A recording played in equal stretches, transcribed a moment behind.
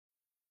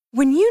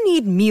When you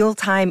need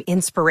mealtime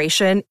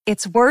inspiration,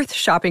 it's worth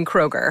shopping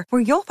Kroger,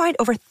 where you'll find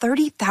over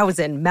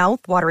 30,000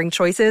 mouth-watering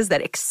choices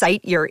that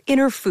excite your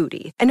inner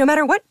foodie. And no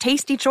matter what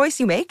tasty choice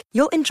you make,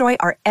 you'll enjoy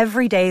our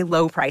everyday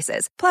low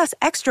prices, plus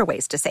extra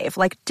ways to save,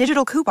 like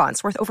digital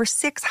coupons worth over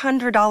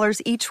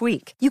 $600 each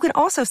week. You can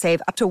also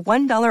save up to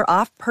 $1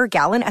 off per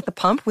gallon at the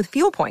pump with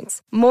fuel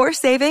points. More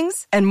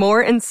savings and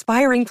more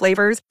inspiring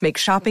flavors make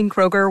shopping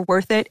Kroger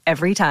worth it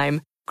every time.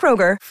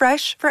 Kroger,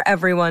 fresh for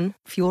everyone.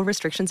 Fuel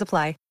restrictions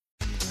apply.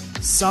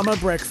 Summer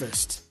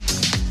breakfast.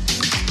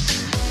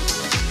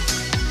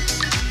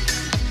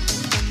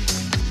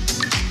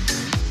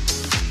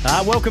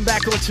 Welcome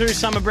back to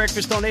Summer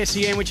Breakfast on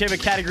SEN, whichever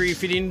category you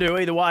fit into.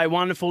 Either way,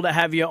 wonderful to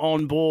have you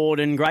on board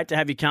and great to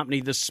have your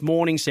company this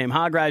morning. Sam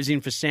Hargraves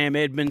in for Sam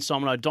Edmonds.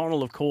 Simon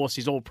O'Donnell, of course,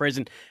 is all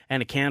present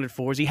and accounted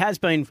for, as he has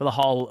been for the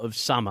whole of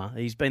summer.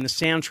 He's been the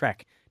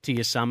soundtrack to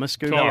your summer.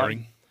 Scoot,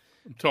 Tiring.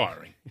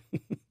 A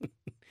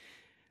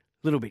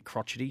little bit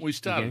crotchety. We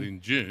started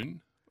in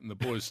June. And the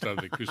boys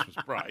started their Christmas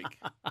break.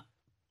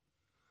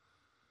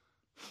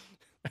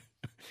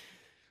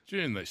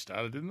 June they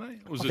started, didn't they?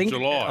 Or was it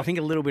July? I think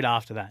a little bit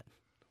after that.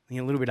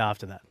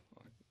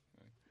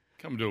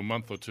 Come to a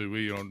month or two where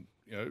you're on,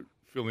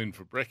 fill in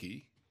for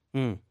Brecky.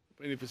 Been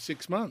here for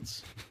 6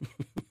 months.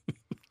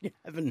 You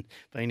haven't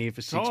been here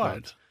for 6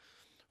 months.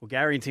 Well,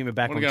 Gary and Tim are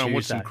back on Tuesday. I'm going to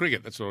watch some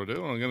cricket. That's what I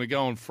do. I'm going to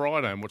go on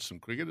Friday and watch some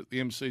cricket at the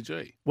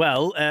MCG.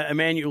 Well,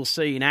 Emmanuel will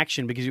see in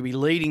action because you'll be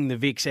leading the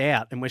Vicks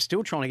out, and we're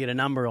still trying to get a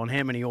number on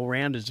how many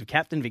all-rounders have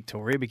captained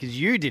Victoria because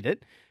you did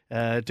it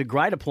to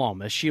great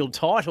aplomb, a Shield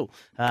title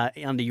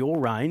under your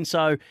reign.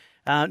 So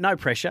no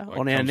pressure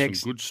on our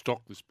next. Some good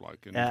stock, this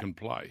bloke, and he can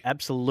play.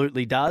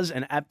 Absolutely does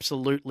and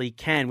absolutely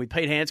can. With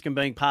Pete Handscomb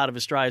being part of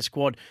Australia's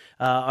squad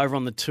over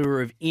on the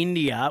tour of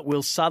India,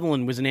 Will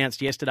Sutherland was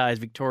announced yesterday as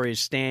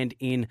Victoria's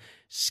stand-in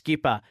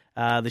skipper.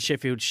 The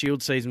Sheffield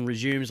Shield season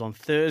resumes on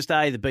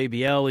Thursday. The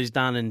BBL is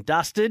done and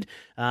dusted,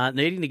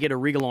 needing to get a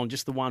wriggle on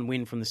just the one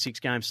win from the 6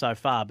 games so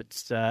far. But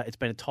it's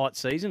been a tight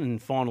season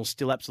and finals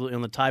still absolutely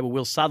on the table.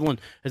 Will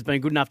Sutherland has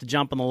been good enough to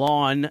jump on the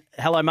line.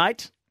 Hello,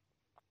 mate.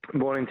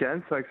 Morning,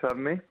 gents. Thanks for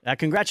having me.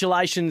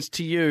 Congratulations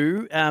to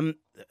you.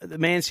 The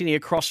man sitting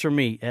across from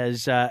me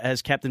as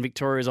Captain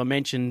Victoria, as I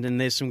mentioned, and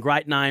there's some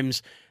great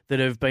names that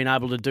have been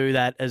able to do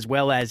that as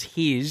well as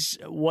his.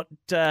 What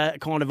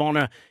kind of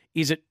honour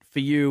is it for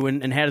you,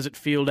 and how does it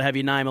feel to have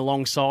your name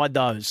alongside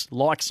those,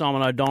 like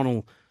Simon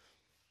O'Donnell?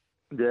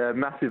 Yeah,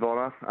 massive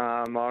honour.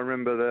 I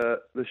remember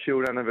the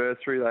Shield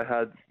anniversary they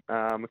had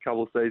a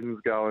couple of seasons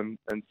ago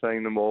and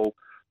seeing them all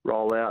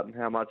roll out and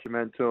how much it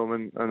meant to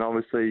them, and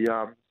obviously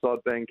side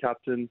being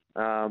captain,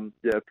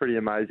 pretty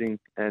amazing,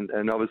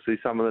 and obviously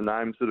some of the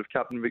names that have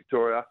captained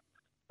Victoria,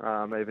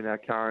 even our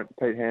current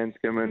Pete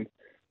Handscomb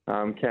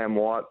and Cam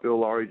White,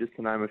 Bill Laurie, just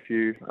to name a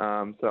few.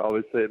 So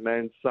obviously it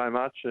means so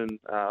much, and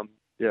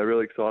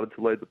really excited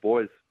to lead the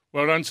boys.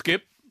 Well done,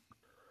 Skip.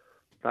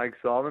 Thanks,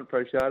 Simon.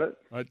 Appreciate it.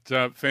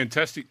 It's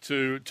fantastic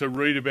to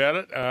read about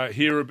it,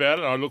 hear about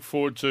it. I look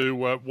forward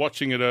to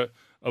watching it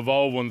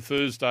evolve on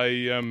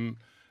Thursday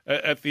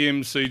at the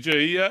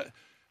MCG.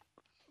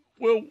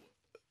 Well,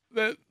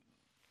 the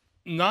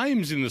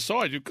names in the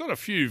side, you've got a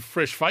few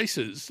fresh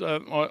faces.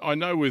 I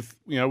know with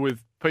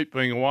Pete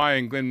being away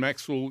and Glenn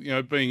Maxwell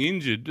being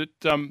injured,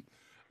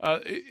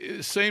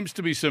 it seems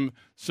to be some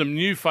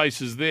new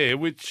faces there,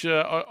 which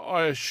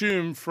I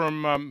assume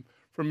from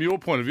your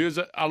point of view is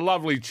a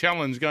lovely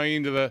challenge going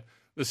into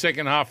the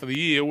second half of the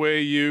year, where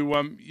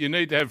you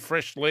need to have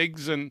fresh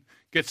legs and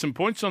get some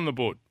points on the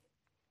board.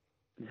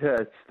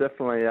 Yeah, it's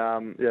definitely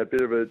a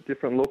bit of a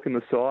different look in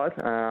the side,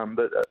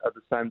 but at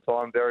the same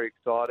time, very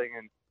exciting.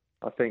 And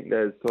I think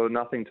there's sort of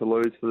nothing to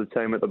lose for the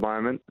team at the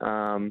moment.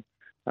 And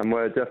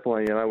we're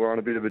definitely, we're on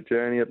a bit of a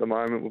journey at the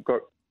moment. We've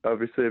got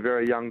obviously a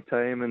very young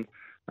team, and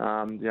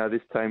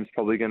this team's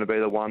probably going to be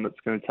the one that's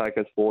going to take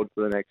us forward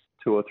for the next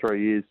 2 or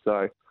 3 years.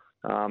 So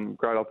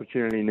great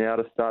opportunity now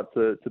to start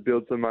to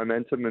build some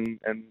momentum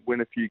and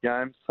win a few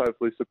games,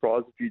 hopefully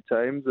surprise a few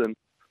teams. And,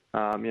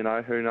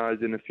 who knows,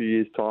 in a few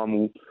years' time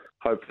we'll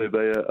hopefully be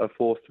a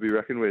force to be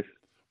reckoned with.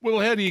 Well,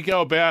 how do you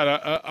go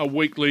about a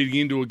week leading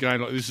into a game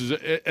like this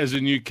as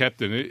a new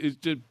captain? Is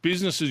it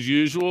business as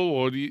usual,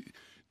 or do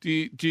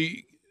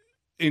you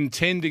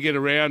intend to get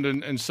around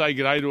and say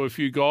good day to a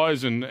few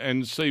guys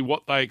and see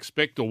what they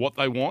expect or what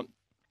they want?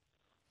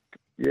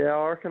 Yeah,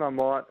 I reckon I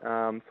might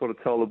sort of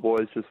tell the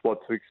boys just what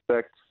to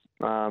expect,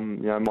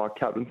 my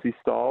captaincy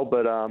style.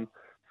 But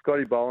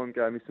Scotty Boland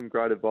gave me some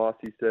great advice.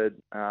 He said,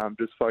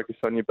 just focus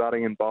on your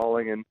batting and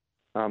bowling, and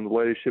the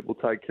leadership will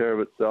take care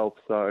of itself.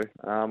 So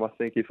I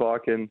think if I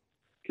can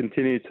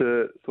continue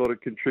to sort of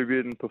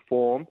contribute and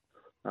perform,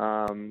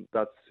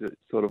 that's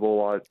sort of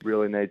all I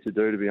really need to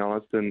do, to be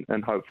honest. And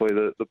hopefully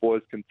the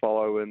boys can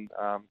follow and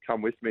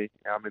come with me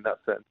in that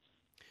sense.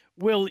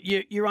 Well,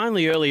 you're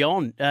only early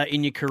on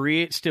in your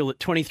career, still at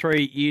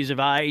 23 years of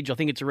age. I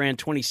think it's around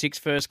 26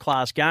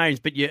 first-class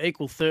games, but you're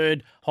equal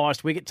third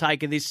highest wicket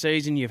taker this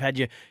season. You've had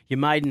your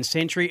maiden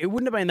century. It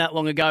wouldn't have been that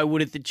long ago,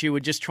 would it, that you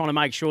were just trying to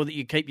make sure that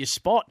you keep your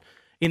spot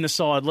in the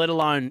side, let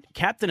alone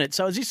captain it.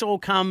 So has this all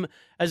come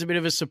as a bit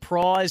of a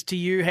surprise to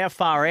you? How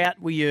far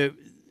out were you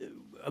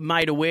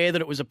made aware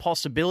that it was a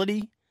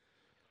possibility?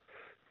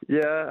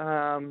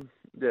 Yeah,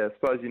 I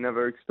suppose you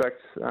never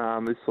expect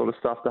this sort of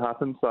stuff to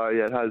happen. So,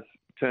 yeah, it has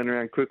turned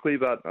around quickly,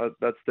 but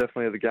that's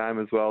definitely the game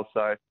as well.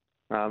 So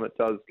it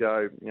does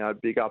go,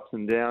 big ups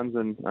and downs,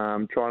 and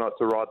try not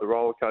to ride the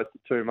roller coaster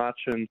too much,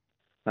 and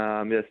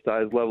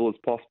stay as level as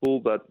possible.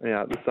 But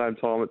at the same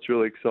time, it's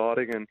really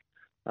exciting, and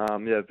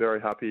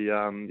very happy.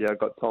 I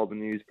got told the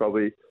news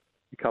probably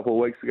a couple of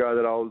weeks ago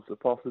that I was a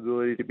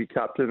possibility to be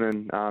captain,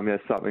 and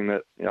something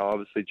that I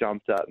obviously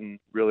jumped at and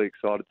really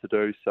excited to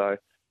do. So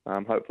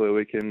hopefully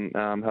we can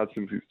have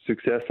some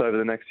success over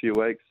the next few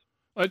weeks.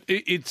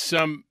 It's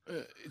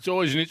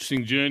always an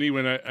interesting journey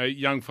when a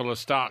young fella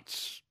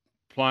starts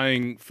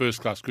playing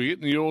first class cricket,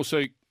 and you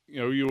also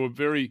you were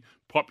very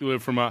popular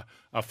from a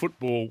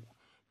football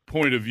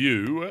point of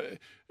view.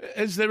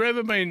 Has there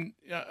ever been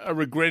a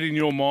regret in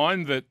your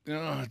mind that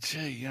I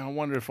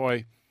wonder if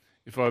I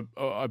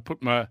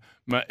put my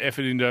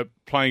effort into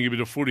playing a bit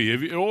of footy?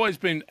 Have you always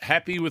been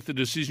happy with the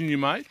decision you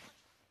made?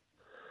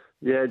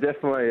 Yeah,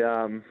 definitely.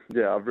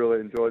 I've really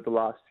enjoyed the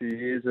last few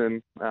years,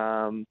 and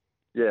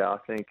I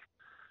think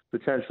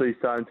potentially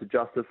starting to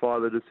justify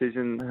the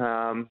decision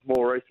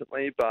more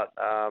recently. But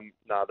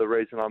the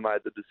reason I made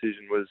the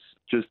decision was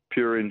just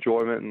pure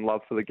enjoyment and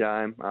love for the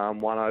game,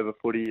 one over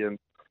footy, and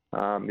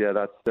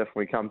that's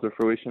definitely come to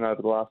fruition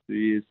over the last few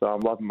years. So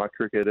I'm loving my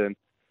cricket, and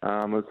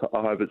I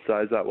hope it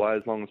stays that way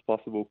as long as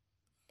possible.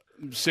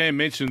 Sam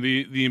mentioned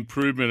the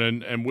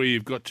improvement and where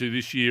you've got to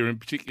this year, in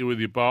particular with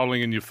your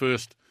bowling and your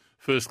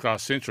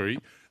first-class century.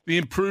 The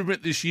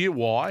improvement this year,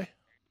 why?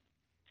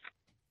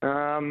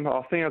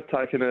 I think I've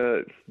taken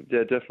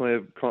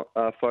definitely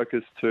a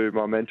focus to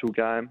my mental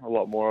game a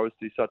lot more.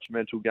 Obviously, such a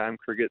mental game,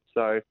 cricket.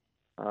 So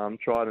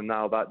try to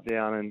nail that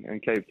down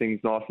and keep things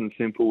nice and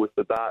simple with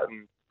the bat,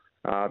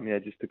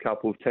 and just a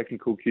couple of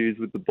technical cues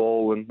with the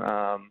ball, and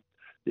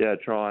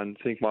try and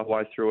think my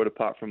way through it.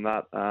 Apart from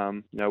that,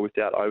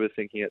 without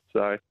overthinking it.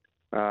 So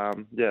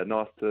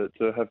nice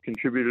to have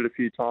contributed a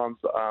few times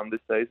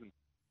this season.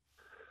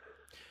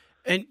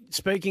 And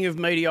speaking of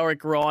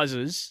meteoric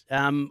rises,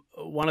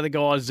 one of the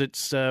guys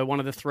that's one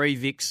of the three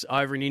Vicks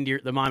over in India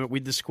at the moment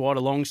with the squad,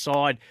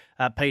 alongside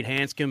Pete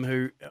Handscomb,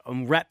 who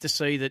I'm rapt to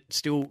see that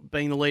still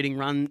being the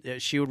leading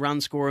Shield run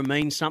scorer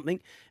means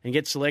something and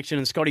gets selection.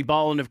 And Scotty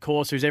Boland, of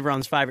course, who's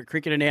everyone's favourite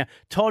cricketer now.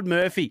 Todd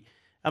Murphy.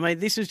 I mean,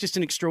 this is just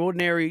an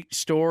extraordinary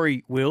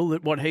story, Will,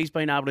 that what he's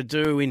been able to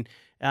do in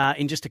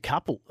just a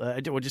couple,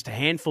 or just a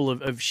handful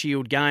of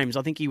Shield games.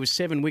 I think he was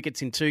 7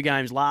 wickets in 2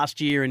 games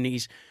last year, and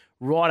he's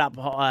right up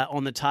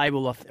on the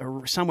table,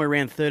 somewhere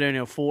around 13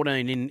 or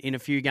 14 in a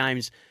few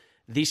games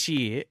this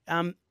year.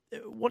 How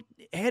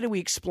do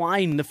we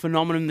explain the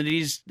phenomenon that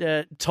is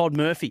Todd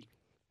Murphy?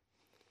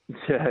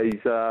 Yeah,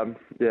 he's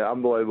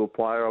unbelievable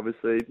player.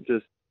 Obviously,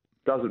 just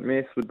doesn't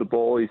miss with the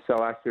ball. He's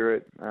so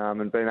accurate,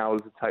 and being able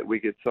to take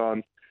wickets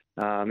on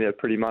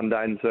pretty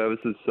mundane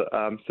surfaces.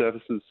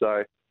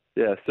 So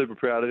super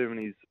proud of him, and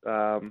he's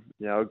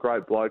a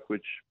great bloke,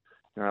 which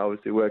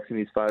obviously works in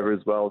his favour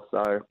as well.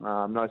 So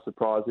no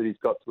surprise that he's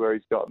got to where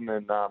he's gotten,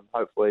 and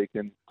hopefully he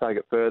can take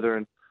it further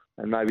and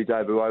maybe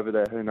debut over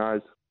there. Who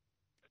knows?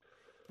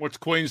 What's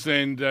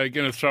Queensland going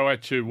to throw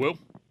at you, Will?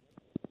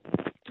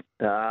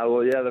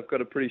 They've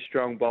got a pretty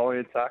strong bowling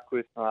attack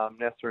with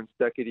Nessa and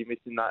Steketee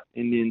missing that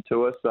Indian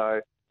tour. So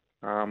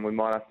we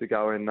might have to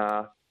go in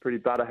pretty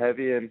batter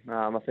heavy, and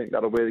I think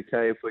that'll be the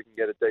key. If we can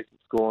get a decent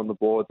score on the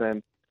board,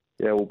 then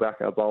we'll back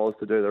our bowlers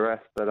to do the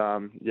rest. But,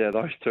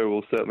 those two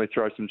will certainly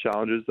throw some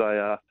challenges.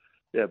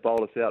 They,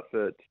 bowled us out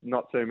for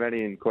not too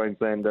many in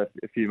Queensland a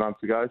few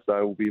months ago.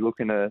 So we'll be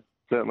looking to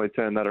certainly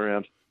turn that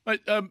around.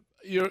 Mate,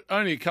 you're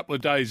only a couple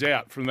of days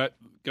out from that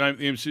game at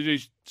the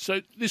MCG.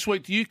 So this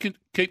week, do you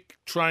keep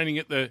training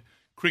at the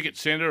cricket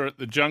centre at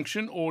the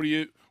Junction, or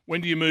when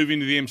do you move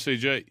into the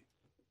MCG?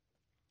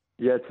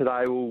 Yeah,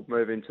 today we'll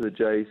move into the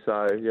G.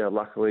 So,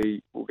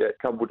 luckily we'll get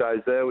a couple of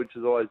days there, which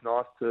is always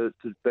nice to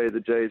be at the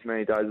G as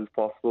many days as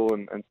possible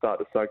and start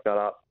to soak that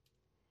up.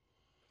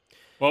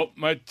 Well,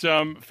 mate,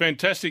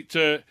 fantastic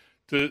to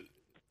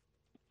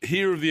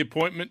hear of the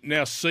appointment,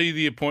 now see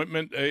the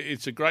appointment.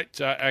 It's a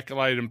great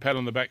accolade and pat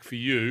on the back for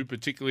you,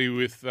 particularly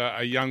with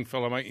a young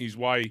fella making his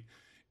way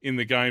in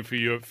the game for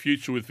your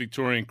future with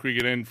Victorian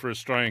cricket and for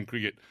Australian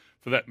cricket,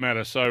 for that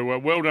matter. So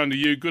well done to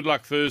you. Good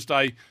luck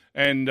Thursday,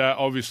 and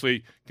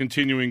obviously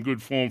continuing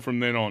good form from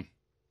then on.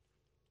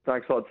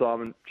 Thanks a lot,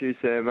 Simon. Cheers,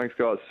 Sam. Thanks,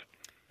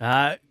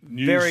 guys.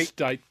 New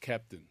state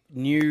captain.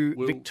 New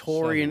Will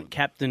Victorian Sutherland.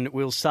 captain,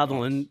 Will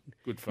Sutherland. Nice.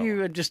 Good fella.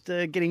 You are just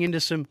getting into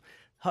some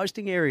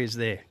hosting areas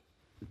there.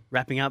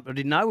 Wrapping up, I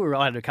didn't know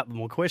I had a couple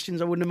more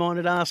questions I wouldn't have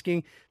minded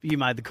asking, but you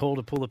made the call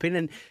to pull the pin.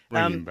 And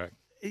bring him back.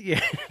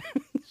 Yeah.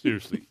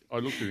 Seriously, I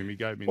looked at him. He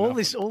gave me all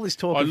nothing. All this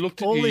talk. I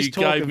looked at you. You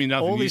gave me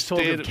nothing. All this talk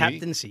of Me,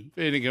 captaincy.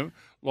 feeding him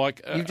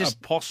like a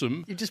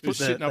possum you just who's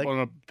put sitting up on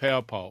a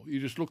power pole.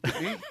 You just looked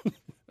at me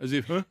as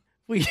if, huh?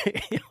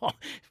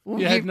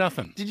 You had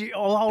nothing. Did you?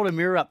 I'll hold a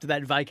mirror up to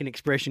that vacant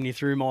expression you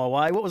threw my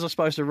way. What was I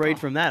supposed to read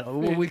from that?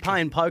 Were we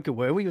playing poker?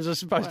 Were we? Was I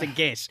supposed to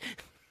guess?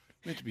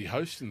 Meant to be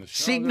hosting the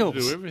show. Signals.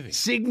 Do everything.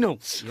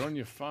 Signals. You're on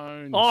your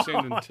phone. You're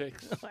sending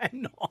texts. I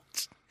am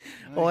not.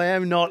 I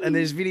am not, and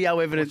there's video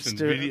evidence Watching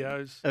to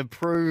videos.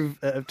 prove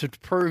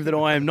that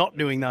I am not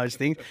doing those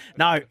things.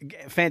 No,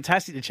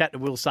 fantastic to chat to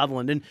Will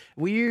Sutherland. And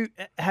were you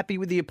happy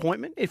with the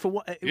appointment?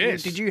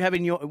 Yes. Did you have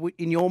in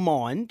your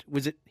mind,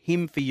 was it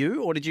him for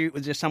you, or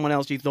was there someone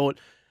else you thought,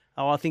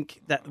 oh, I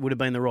think that would have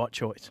been the right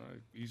choice?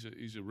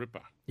 He's a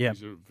ripper. Yep.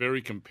 He's a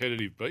very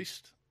competitive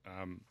beast.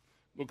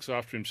 Looks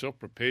after himself,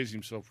 prepares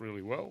himself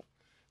really well,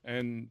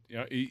 and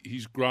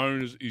he's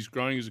growing as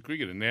a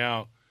cricketer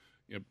now.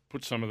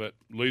 Put some of that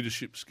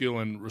leadership skill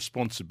and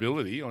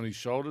responsibility on his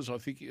shoulders. I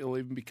think he'll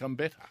even become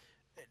better.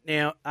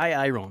 Now,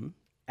 Aaron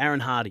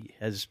Hardy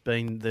has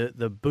been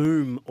the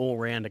boom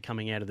all-rounder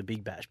coming out of the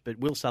Big Bash, but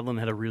Will Sutherland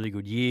had a really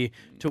good year,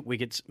 took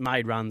wickets,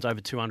 made runs,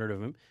 over 200 of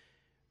them.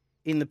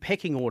 In the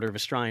pecking order of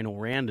Australian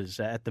all-rounders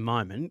at the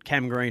moment,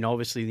 Cam Green,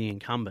 obviously the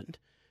incumbent,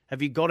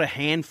 have you got a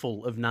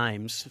handful of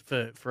names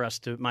for us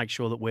to make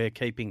sure that we're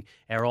keeping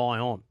our eye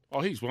on?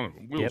 Oh, he's one of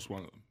them. Will's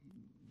one of them.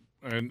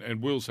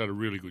 And Will's had a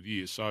really good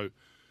year. So,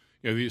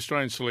 the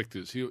Australian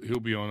selectors, he'll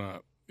be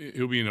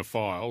in a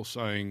file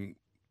saying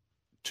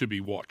to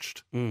be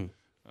watched, and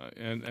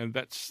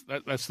that's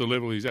the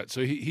level he's at.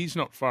 So he's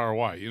not far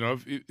away.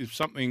 If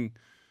something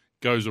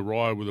goes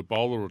awry with a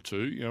bowler or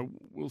two,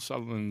 Will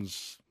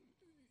Sutherland's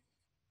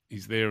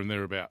he's there and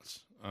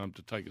thereabouts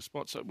to take a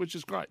spot. So which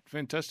is great,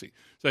 fantastic.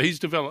 So he's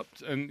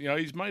developed, and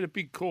he's made a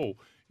big call.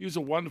 He was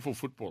a wonderful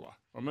footballer.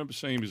 I remember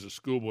seeing him as a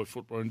schoolboy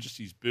footballer and just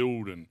his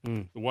build and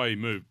the way he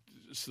moved.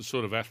 It's the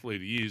sort of athlete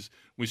he is.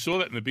 We saw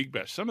that in the Big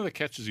Bash. Some of the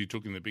catches he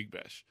took in the Big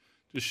Bash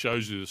just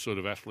shows you the sort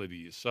of athlete he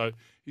is. So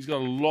he's got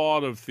a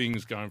lot of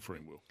things going for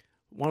him, Will.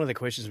 One of the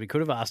questions we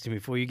could have asked him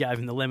before you gave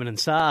him the lemon and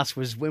sauce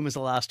was, when was the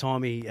last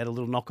time he had a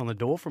little knock on the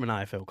door from an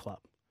AFL club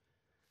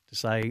to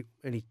say,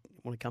 any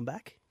want to come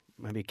back?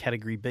 Maybe a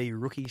Category B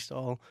rookie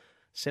style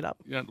setup.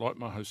 You don't like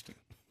my hosting.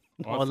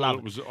 I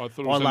love it. I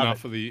thought it was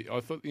enough of the.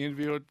 I thought the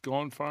interview had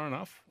gone far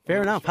enough.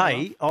 Fair enough.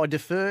 Hey, I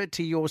defer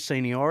to your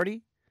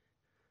seniority.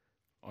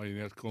 Oh,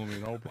 you're now calling me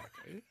an old bloke,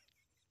 are you?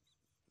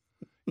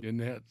 You're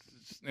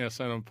now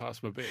saying I'm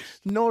past my best.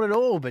 Not at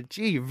all, but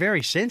gee, you're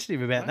very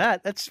sensitive about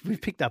that.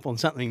 We've picked up on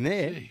something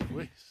there. Gee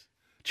whiz.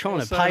 Trying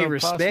to pay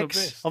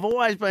respects. I've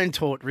always been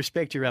taught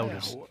respect your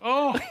elders.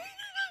 Oh,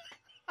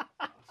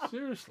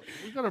 seriously,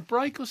 we got a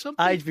break or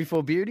something? Age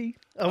before beauty.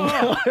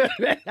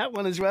 That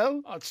one as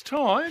well. Oh, it's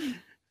time.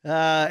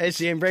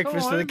 SEM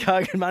breakfast for the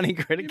Kogan Money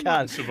credit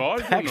card.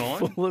 Survived Packed all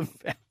night. full of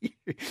value.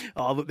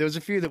 Oh, look, there was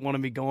a few that wanted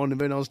me gone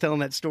when I was telling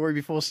that story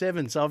before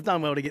 7, so I've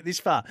done well to get this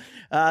far.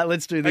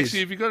 Let's do this.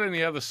 Actually, have you got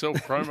any other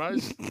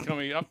self-promos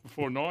coming up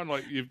before 9?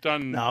 Like you've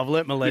done. No, I've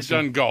learnt my lesson.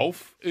 You've done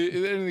golf.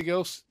 Is there anything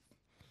else?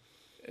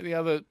 Any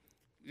other,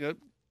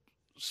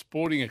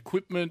 sporting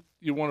equipment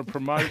you want to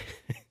promote?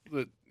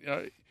 That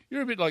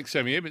you're a bit like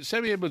Sammy Edmonds.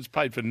 Sammy Edmonds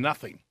paid for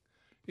nothing.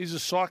 He's a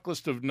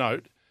cyclist of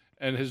note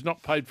and has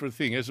not paid for a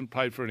thing. Hasn't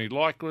paid for any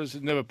lycras.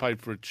 Has never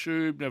paid for a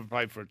tube. Never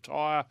paid for a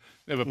tyre.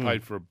 Never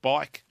paid for a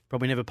bike.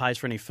 Probably never pays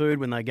for any food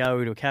when they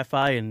go to a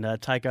cafe and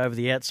take over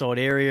the outside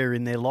area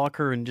in their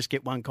lycra and just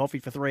get one coffee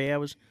for 3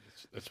 hours.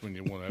 That's when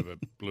you want to have a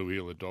blue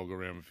heeler dog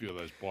around with a few of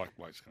those bike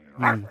blokes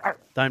coming.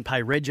 Don't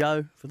pay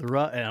Rego for the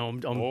road.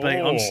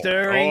 I'm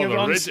stirring.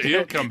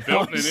 He'll come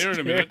belting in here in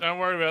a minute. Don't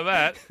worry about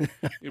that.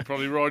 He'll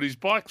probably ride his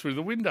bike through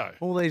the window.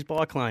 All these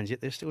bike lanes, yet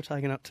they're still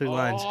taking up 2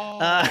 lanes.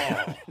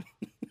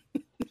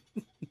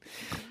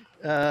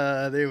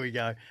 There we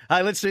go.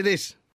 Hey, let's do this.